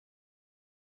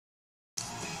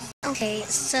Okay,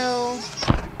 so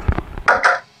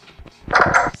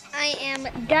I am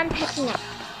done picking up.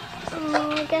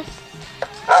 I guess.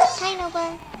 Hi,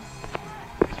 Nova.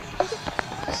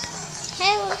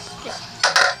 Hey,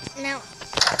 now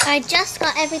I just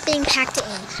got everything packed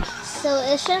in, so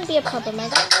it shouldn't be a problem. I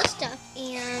got my stuff,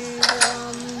 and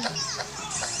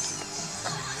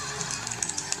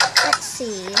let's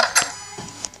see.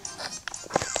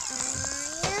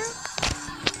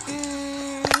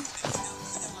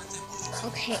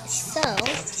 Okay, so.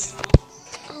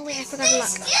 Oh wait, I forgot to lock.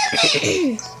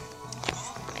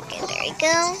 Okay, there you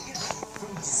go.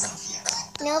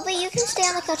 No, but you can stay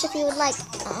on the couch if you would like.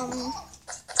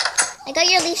 I got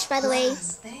your leash, by the way.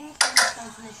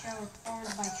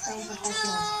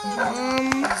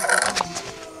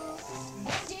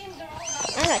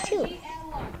 I got two.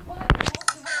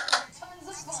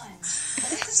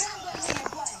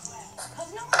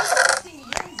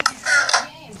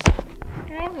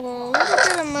 I have a little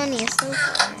bit of money so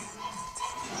far.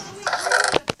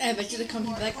 I bet you the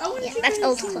company be like, oh, yeah, that's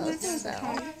old clothes, so.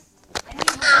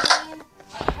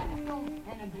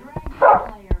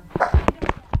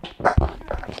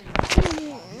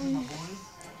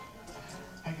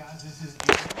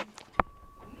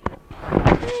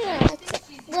 Yeah, it's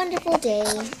a wonderful day.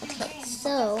 Okay,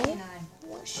 so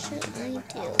what should I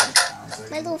do?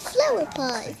 My little flower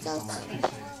pot is awesome.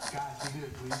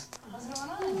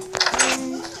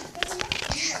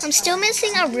 I'm still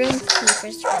missing a room key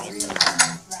for some reason.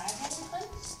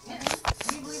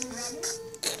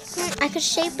 I could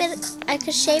shape it. I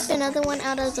could shape another one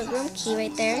out of the room key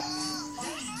right there.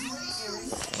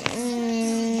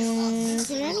 Is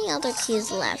there any other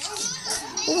keys left?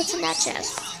 Oh, what's in that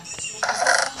chest?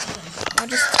 Oh,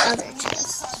 just the other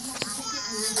chest.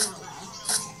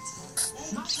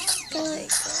 There you go.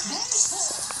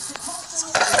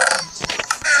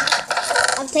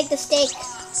 I'll take the steak.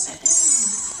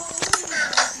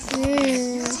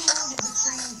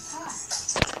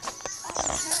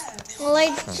 Well,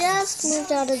 I just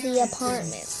moved out of the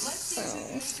apartment, so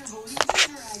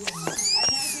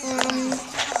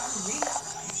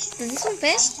does this one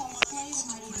fit?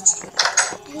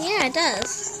 Yeah, it does.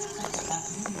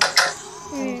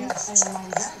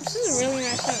 This is a really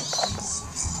nice house.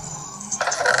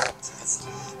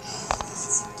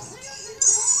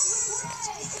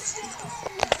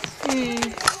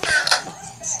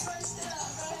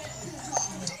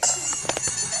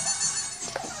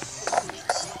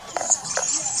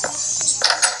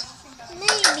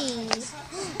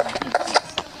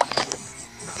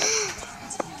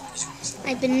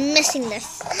 I've been missing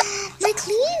this. My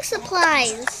cleaning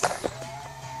supplies.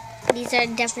 These are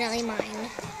definitely mine.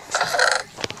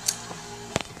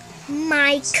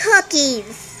 My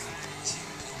cookies.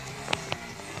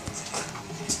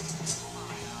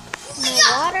 My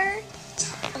water.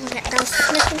 Oh, that was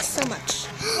missing so much.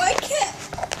 Why can't?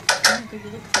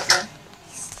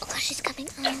 Oh, she's coming.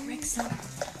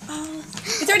 Oh,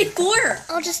 it's already 4.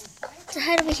 I'll just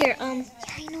hide over here. Yeah,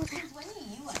 I know that.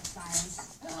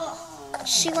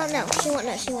 She won't know. She won't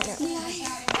know. She won't know.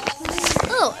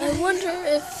 Oh, I wonder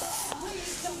if.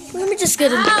 Let me just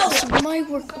get into this. My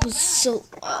work was so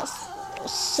awesome. I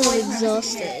was so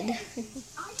exhausted.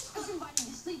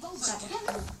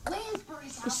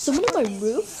 Is someone on my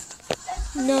roof?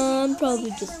 No, I'm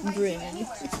probably just dreaming.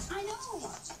 I know.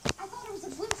 I thought it was a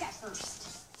fluke at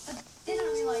first. But then I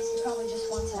realized he probably just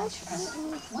wants an extra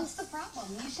present. What's the problem?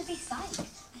 You should be psyched.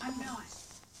 I'm not.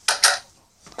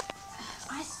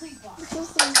 I sleepwalk. This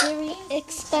is a very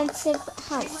expensive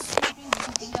house.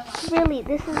 Really,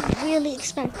 this is really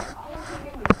expensive.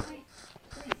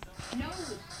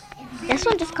 This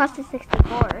one just cost us $64.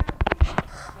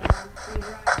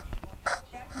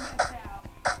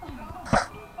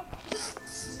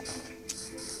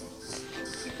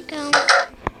 There you go.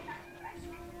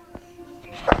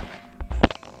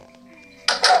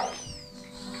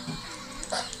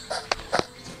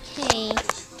 Okay.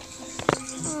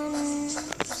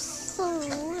 So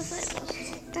what if I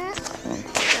just that?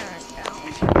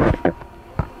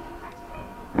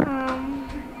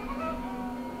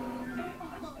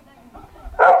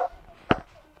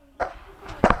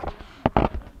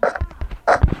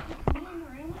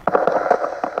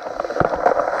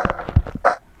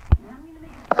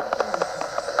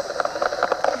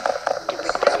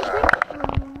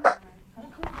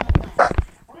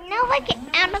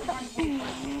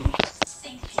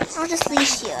 I'll just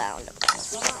leash you out.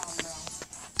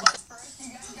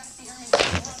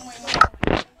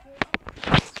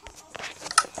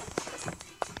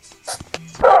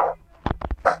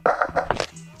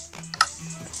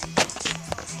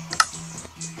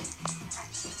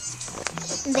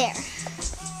 There.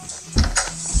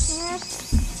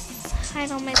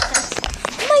 hide all my stuff.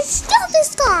 My stuff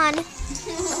is gone!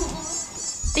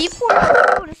 Before I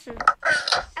notice it,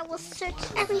 I will search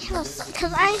every house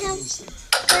because I have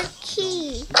the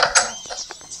key.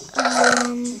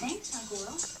 Thanks, Uncle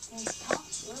Will. These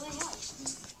talks really help.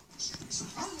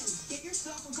 Get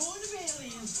yourself, we're going to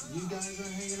Bailey's. You guys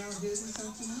are hanging out here this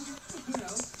afternoon? Who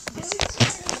knows? Bailey's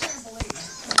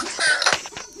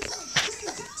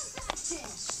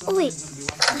Oh wait,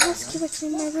 the housekeeper's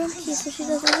in my room key so she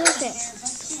doesn't lose it.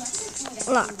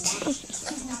 Locked.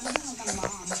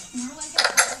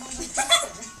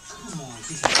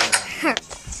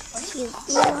 She is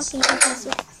locking her house,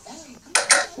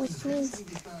 which means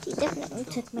she definitely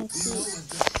took my key.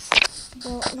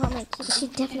 Well, not my key, but she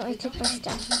definitely took my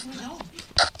stuff.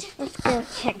 Let's go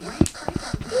check.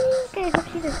 Okay, I hope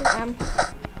she doesn't,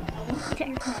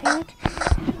 check her out.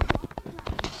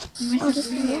 I'll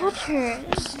just watch her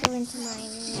go into my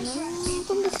room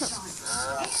from this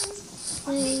house.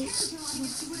 Please.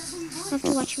 I have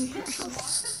to watch her in her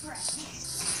house.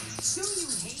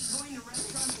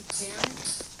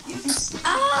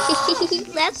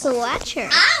 That's a watcher.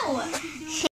 Ow!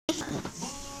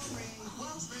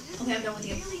 Okay, I'm done with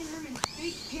you.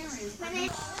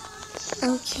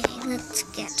 Okay, let's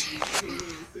get her.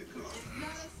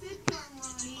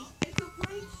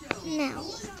 Now.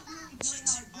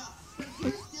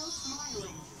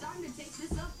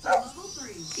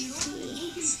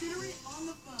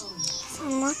 Let's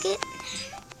unlock it.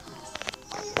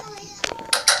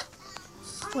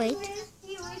 Wait.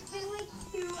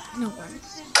 No one.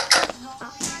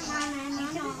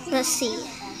 Oh. Let's see.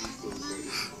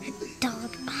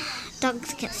 Dog.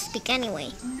 Dogs can't speak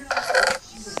anyway.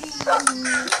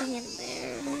 Nothing in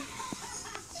there.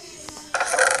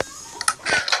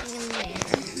 Nothing in there.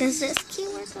 Does this key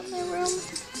work on my room?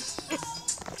 It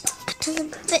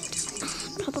doesn't fit.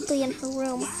 Probably in her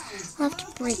room. I'll have to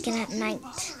break it at night.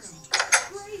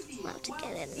 I'll have to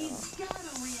get in though.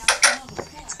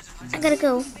 I gotta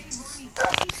go.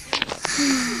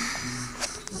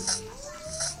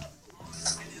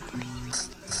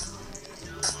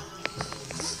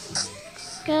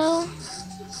 Go.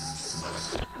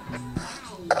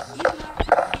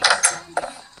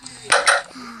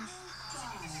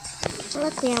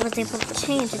 Luckily I was able to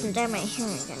change it and dye my hair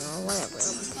again or whatever.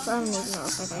 So I don't even know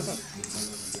if I did it.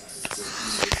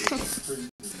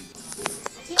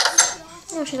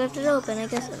 No, she left it open. I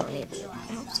guess I don't need the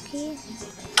house key.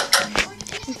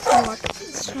 Let's unlock it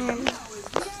this time.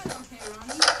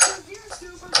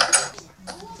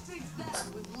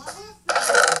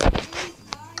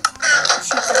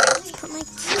 Just put my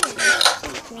key in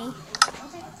with me.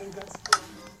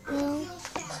 Well,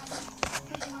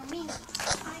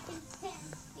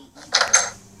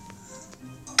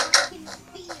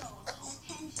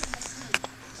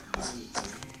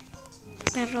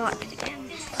 better lock it again.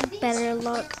 Better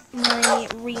lock my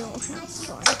real house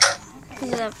door.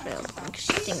 Because that failed because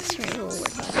she thinks her will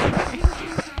work.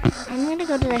 I'm gonna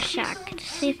go to the shack to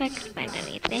see if I can find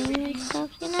anything and stuff,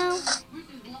 you know?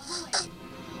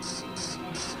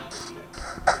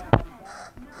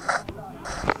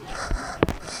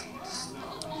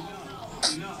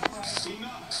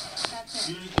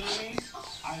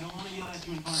 I don't want to yell at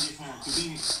you in front of your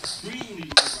parents. You're being extremely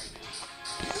rude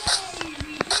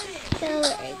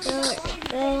right now.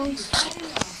 Go.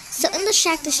 So in the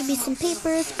shack there should be some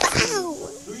papers. Ow!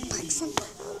 Like some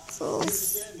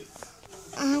pencils.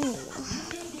 Ow.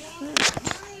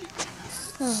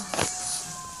 Oh.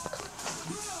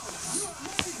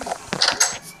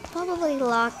 Probably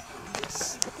locked.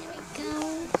 There we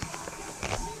go.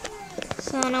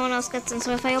 So no one else gets in.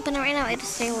 So if I open it right now, it'll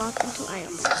stay locked until I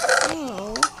open it.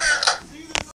 Oh.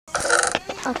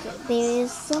 Okay, there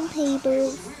is some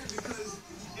papers.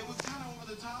 It was kind of over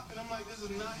the top, and I'm like, this is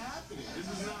not happening. This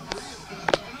is not real.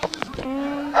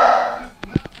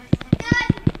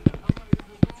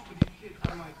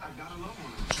 I'm like, I gotta love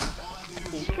one.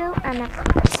 Here you go. I'm not.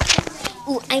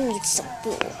 Ooh, I need some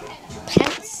bull.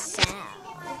 Pencil.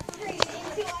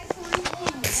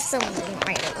 Something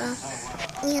right now.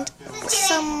 And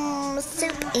some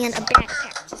soup and a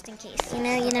backpack just in case. You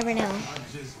know, you never know.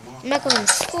 I'm not going to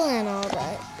school and all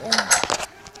that.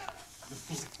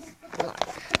 Look.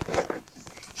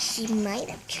 She might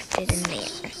have kept it in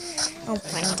there. I'll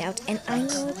find out and I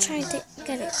will try to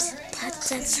get it. But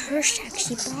that's her shack.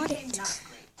 She bought it.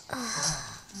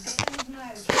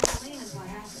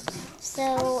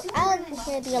 So I'll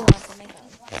hear the alarm from my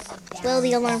phone. Blow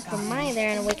the alarm from my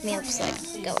there and wake me up so I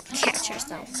can go catch her.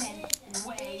 So.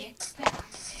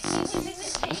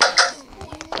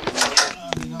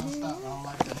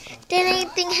 Did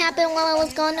anything happen while I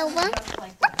was gone over?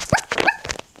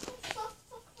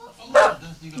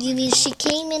 You mean she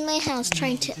came in my house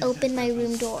trying to open my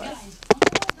room door?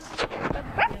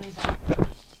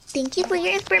 Thank you for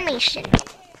your information.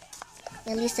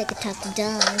 At least I could talk to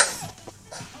dogs.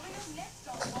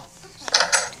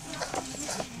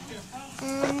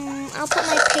 I'll put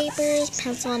my papers,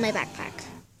 pencil in my backpack.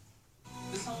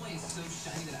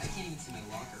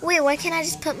 Wait, why can't I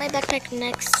just put my backpack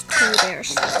next to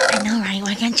theirs? I know, right?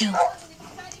 Why can't you?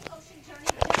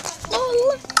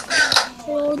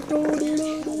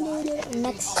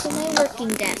 Next to my working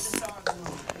desk.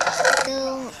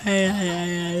 So,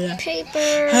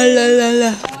 paper.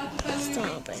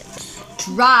 Stop it.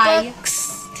 Dry. Books,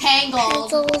 Tangled.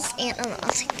 pencils, and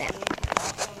I'll take that.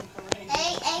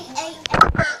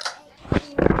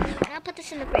 I'll put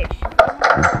this in the fridge.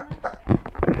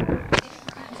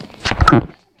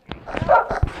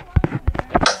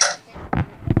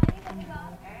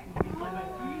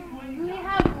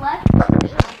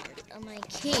 On my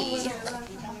key.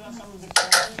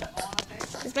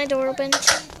 Is my door open?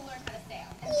 Yeah,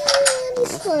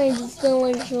 this time just don't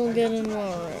like she'll get in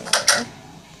line.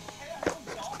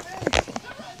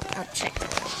 I'll check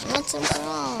once and for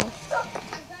all.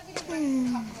 The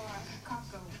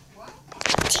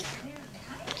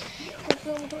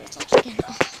room door's locked again.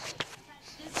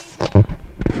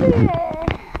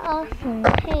 Awesome.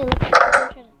 Hey, look, I'm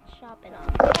trying to shop it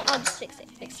off. I'll just fix it.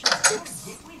 Fix.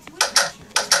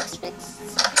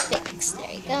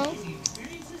 There you go.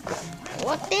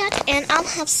 Like that, and I'll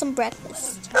have some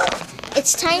breakfast.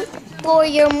 It's time for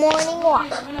your morning walk.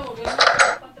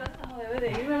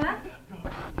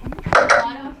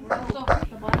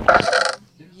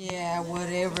 Yeah,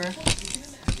 whatever.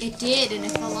 It did, and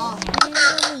it fell off. You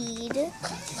need.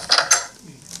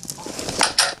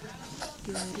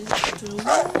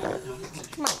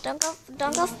 Come on,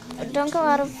 don't go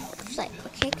out of sight.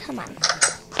 Okay, come on.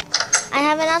 I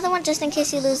have another one just in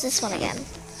case you lose this one again.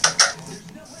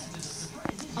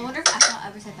 I wonder if Apple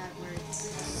ever said bad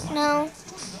words. No,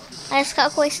 I just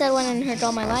got said one and heard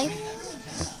all my life.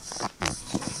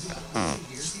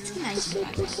 Too nice.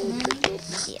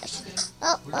 Yes.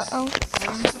 Oh.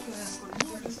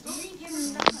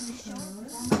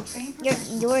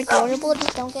 You're adorable.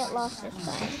 Just don't get lost this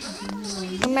time.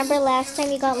 Remember last time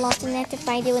you got lost and I had to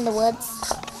find you in the woods?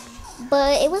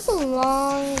 But it was a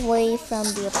long way from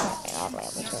the apartment all the way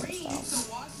over to the stone.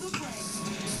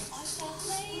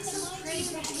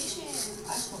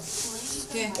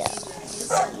 Okay.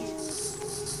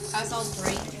 How's all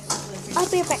great? I'll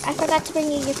be right back. I forgot to bring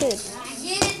you your food.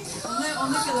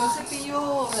 ¿Dónde quedó el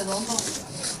cepillo redondo?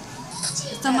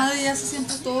 Esta madre ya se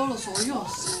siente todos los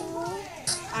hoyos.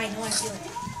 I know, I feel it.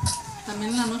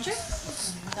 ¿También en la noche?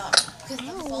 No.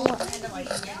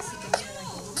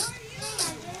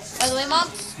 By the way, Mom,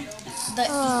 the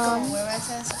eco, wherever it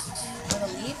says, or the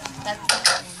leaf, that's the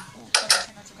hot one. So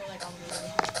try not to go like all the way.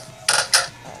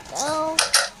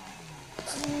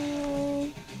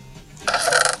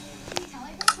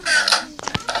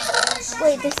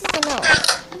 Wait, this is a note.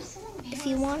 If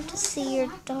you want to see your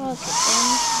dog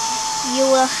again, you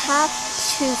will have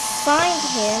to find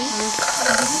him.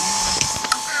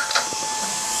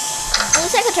 At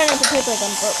least I could turn it into paper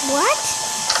again, but what?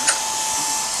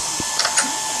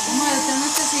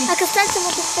 I could send him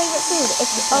with his favorite food.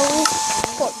 It's always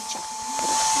pork chop.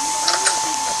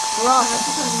 Raw.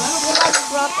 He likes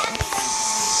raw things.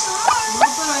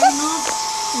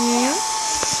 Yeah.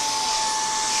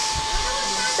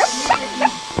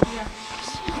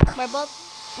 We're both.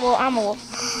 Well, I'm a wolf.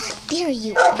 There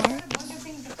you are.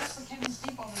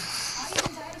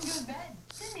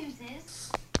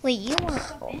 Wait, you want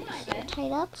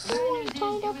tied up? You want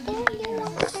tied up there? You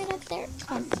want tied up there?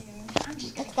 Come on.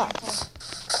 Let's go.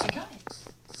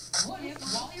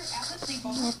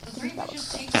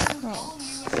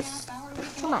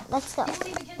 Come on, let's go.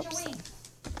 Oops.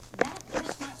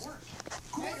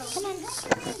 Come on.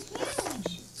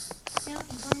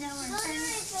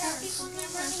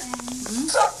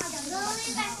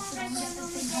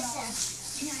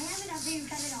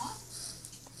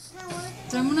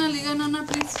 Tráeme una liga, nana,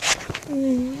 please.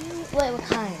 Wait, what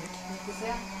kind?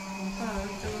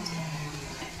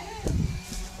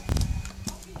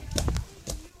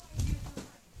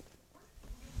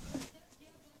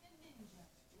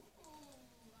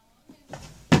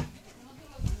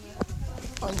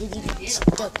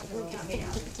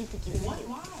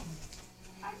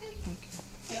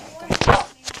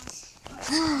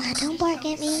 Oh, don't bark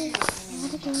at me.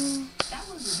 What a girl. That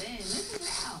was then. This is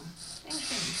now.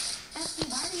 Esty,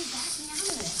 why are you backing out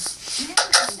of this? You never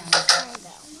come down this road.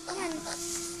 Come on.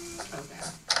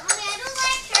 Mommy, I don't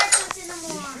like haircuts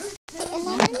anymore. No. Because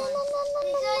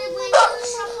when you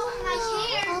shampoo my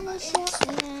hair, it does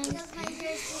my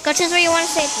hair Go choose where you want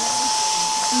to save them.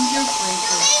 Choose your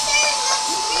favorite.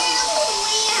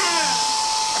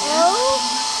 Oh?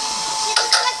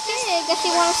 Yeah, I guess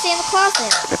you want to stay in the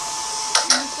closet.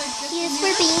 Yes,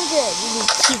 we're being good, you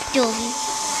little cute doggy.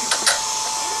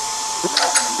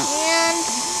 And...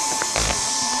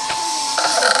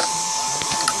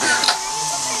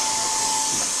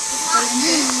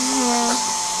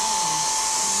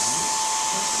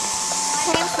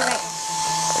 That's right.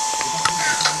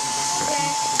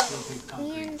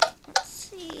 And let's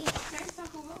see.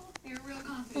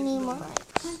 Any more?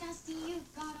 Dusty,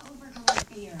 you've got to overcome your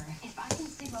fear. If I can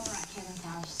sleep over at Karen's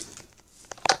house,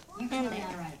 you can learn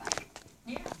how to ride a bike.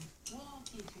 Yeah, we'll all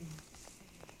teach you.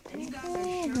 And you got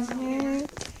there,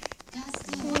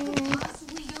 Dusty, what could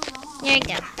possibly go wrong? There you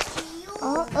go.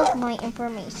 All of my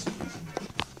information.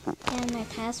 And my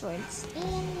passwords.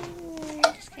 And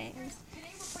just kidding.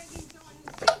 Today we're breaking someone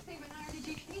who's safe and hired to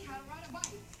teach me how to ride a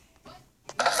bike. But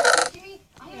if you're teaching me,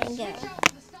 I'm going to There you switch go. out to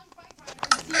the stunt bike rider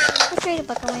and see if Let's read a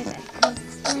book on my bed. Because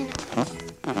why not?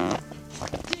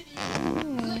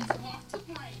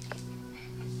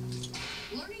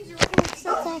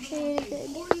 That's actually really good.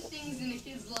 important things in a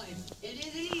kid's life. It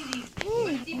isn't easy,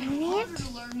 but it's even harder to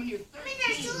learn when you're 13.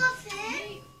 There's still a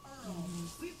fin.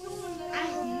 I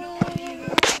have no idea who and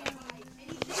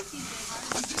he thinks he's been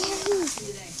hired to do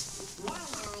today.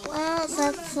 Well,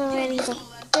 that's already the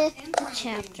 5th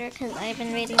chapter. Because I've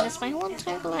been reading this my whole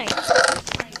entire life.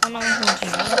 I'm not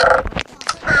whole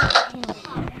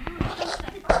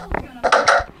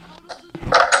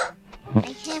I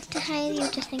have to hide you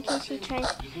just in case he tries.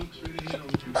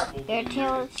 Your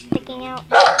tail is sticking out.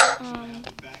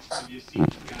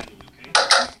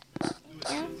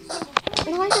 Yeah.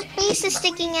 Why the face is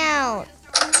sticking out?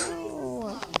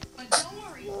 No. But don't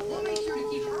worry, we'll make sure to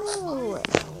keep her No.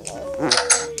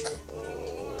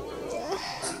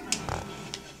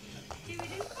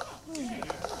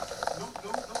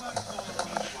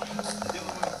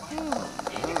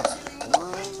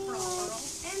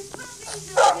 and something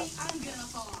tells me I'm gonna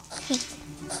fall.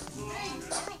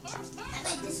 I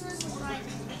bet this was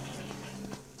private.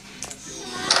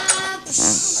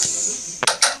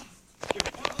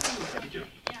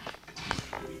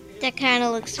 That kind of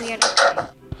looks weird.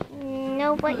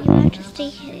 No, but you have to stay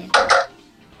hidden.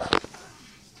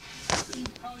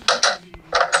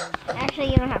 Actually,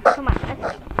 you don't have to. Come on, let's go.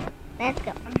 Let's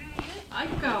go. Ay,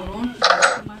 cabrón.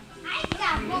 Ay,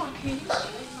 cabrón.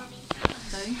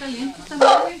 Está bien caliente esta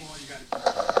madre.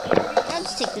 I'll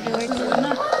just take the door too.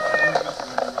 Buena.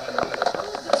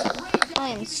 I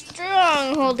am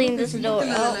strong holding this door. La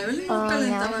de la Evelyn no Oh, now I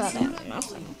calentaba got así. it.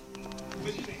 Nothing.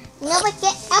 No, but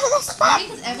get out of the spot!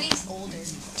 Because Evelyn's older.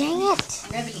 Dang it!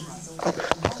 Evelyn's older.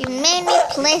 You made me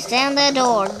place down the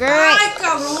door. Great! Ay,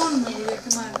 cabrón. Me voy a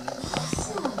quemar.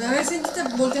 De vez siéntate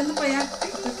volteando para allá.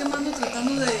 Estoy quemando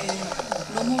tratando de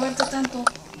no moverte tanto.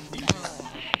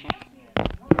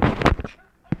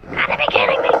 Gotta be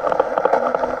kidding me!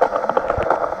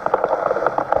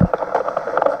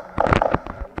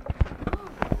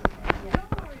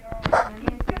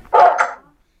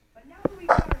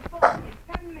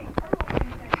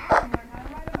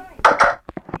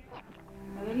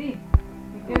 Evelyn,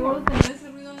 ¿qué gordo tener ese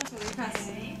ruido en las orejas?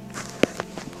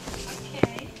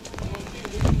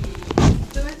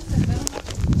 ¿Te ves enferma?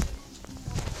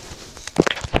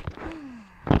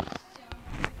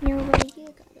 No way, you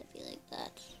gotta be like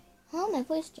that. Oh, my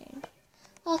voice changed.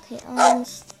 Okay,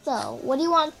 so, what do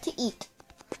you want to eat?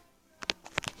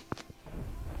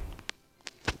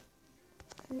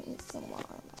 I'm gonna eat some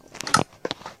watermelon.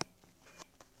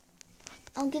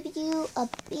 I'll give you a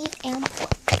beef and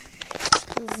pork.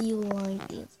 Because you like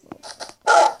beef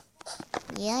pork.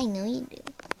 Yeah, I know you do.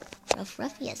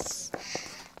 Rough, yes.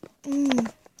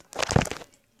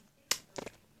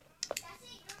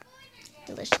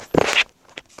 Delicious.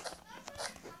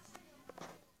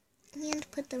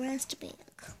 And put the rest back.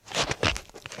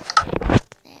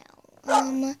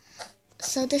 Now,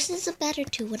 so this is a batter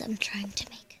to what I'm trying to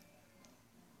make.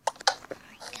 There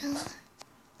we go.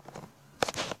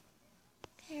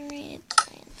 Carrot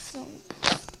and some.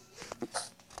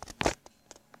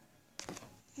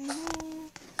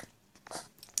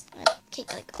 Okay,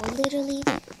 like literally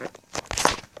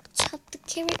chop the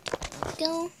carrot.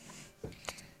 Go.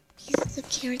 Pieces of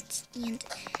carrots and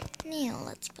now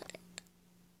let's put it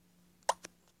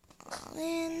all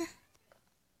in.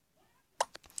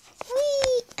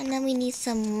 Whee! And then we need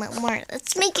some more.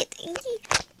 Let's make it.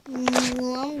 Just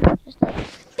like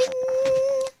bing.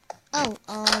 Oh,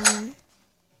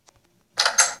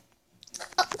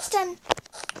 it's done.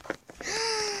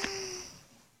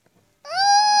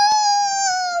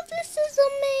 Oh, this is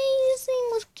amazing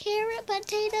with carrot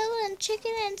potato and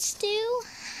chicken and stew.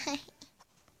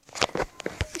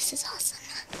 This is awesome.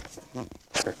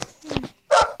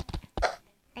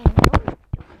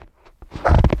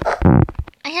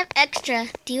 I have extra.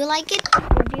 Do you like it?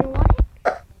 Or do you want it?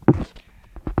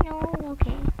 No?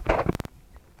 Okay.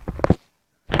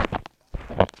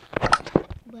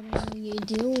 But I know you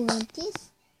do want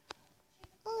this.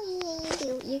 Oh yeah, you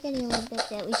do. You're getting a little bit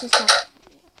there. We just have...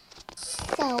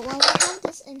 So, while I have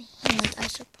this in hand, I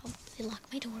should probably lock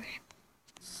my door.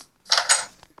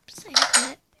 Oops, I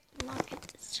didn't lock it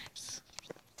this time.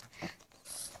 I'll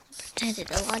pretend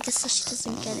it a lot just so she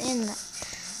doesn't get in.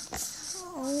 So,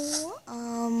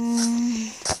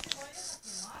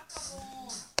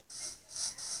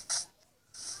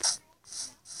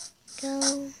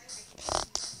 go.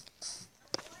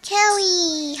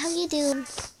 Kelly, how you doing?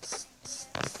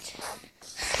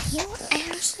 You know what? I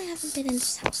actually haven't been in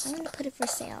this house. I'm gonna put it for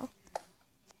sale.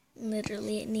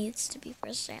 Literally, it needs to be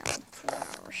for sale. Do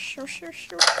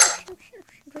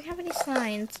we have any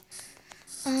signs?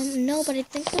 No, but I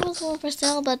think there was one for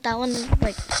sale, but that one is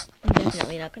like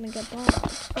definitely not gonna get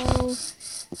bought. So.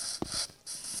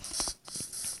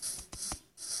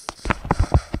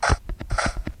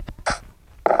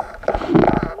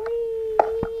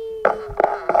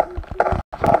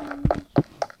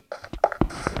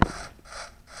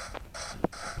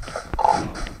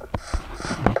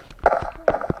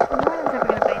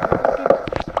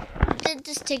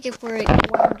 Just take it for like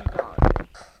 $100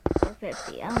 or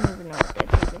 $50. I don't even know what they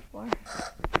take it for.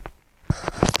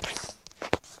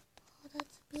 Oh, that's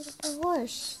a beautiful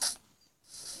horse.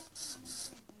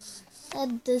 And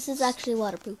this is actually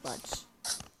waterproof. Watch.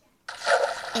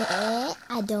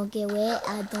 I don't get wet.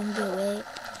 I don't get wet.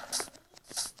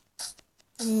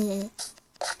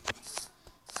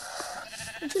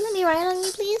 Would you let me ride on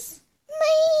you, please?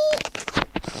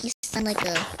 You sound like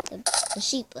a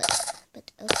sheep, but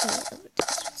okay.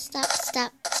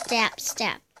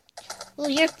 Stop. Oh,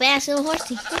 you're fast, little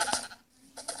horsey.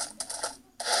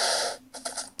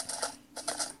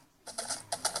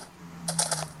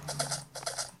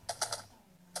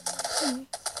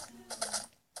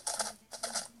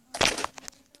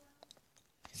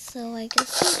 So I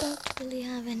guess we don't really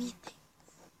have anything.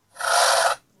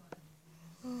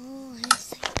 Oh, I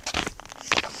see.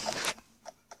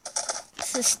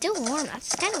 This is still warm.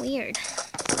 That's kind of weird.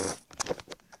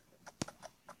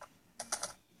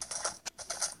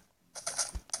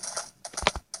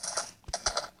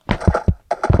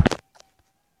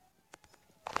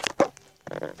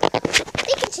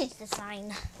 We can change the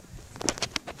sign.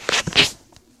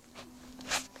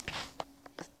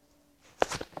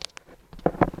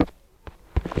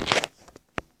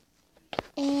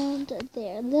 And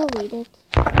there, they'll read it.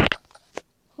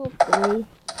 Hopefully.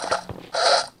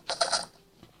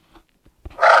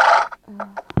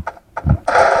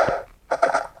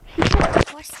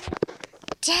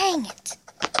 Dang it!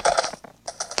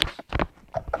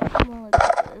 I'm gonna go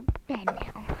to bed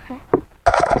now.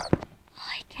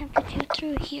 I can't get you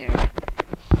through here.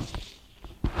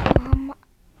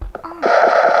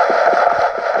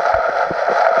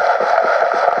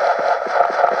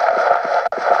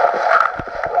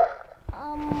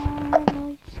 No,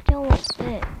 you still won't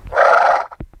fit.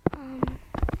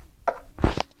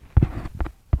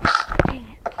 Dang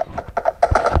it.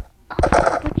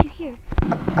 I'll put you here.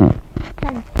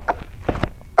 Then,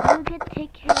 you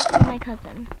take care of my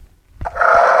cousin.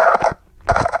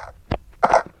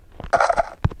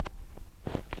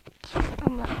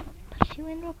 I'm gonna push you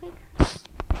in real quick.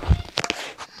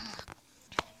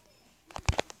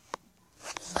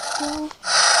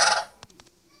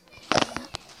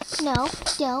 No,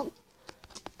 don't.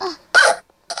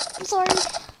 I'm sorry.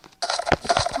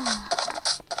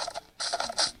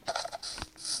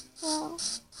 Well,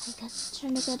 I guess it's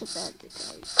time to go to bed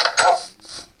because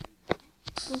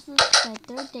this is my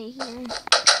third day here.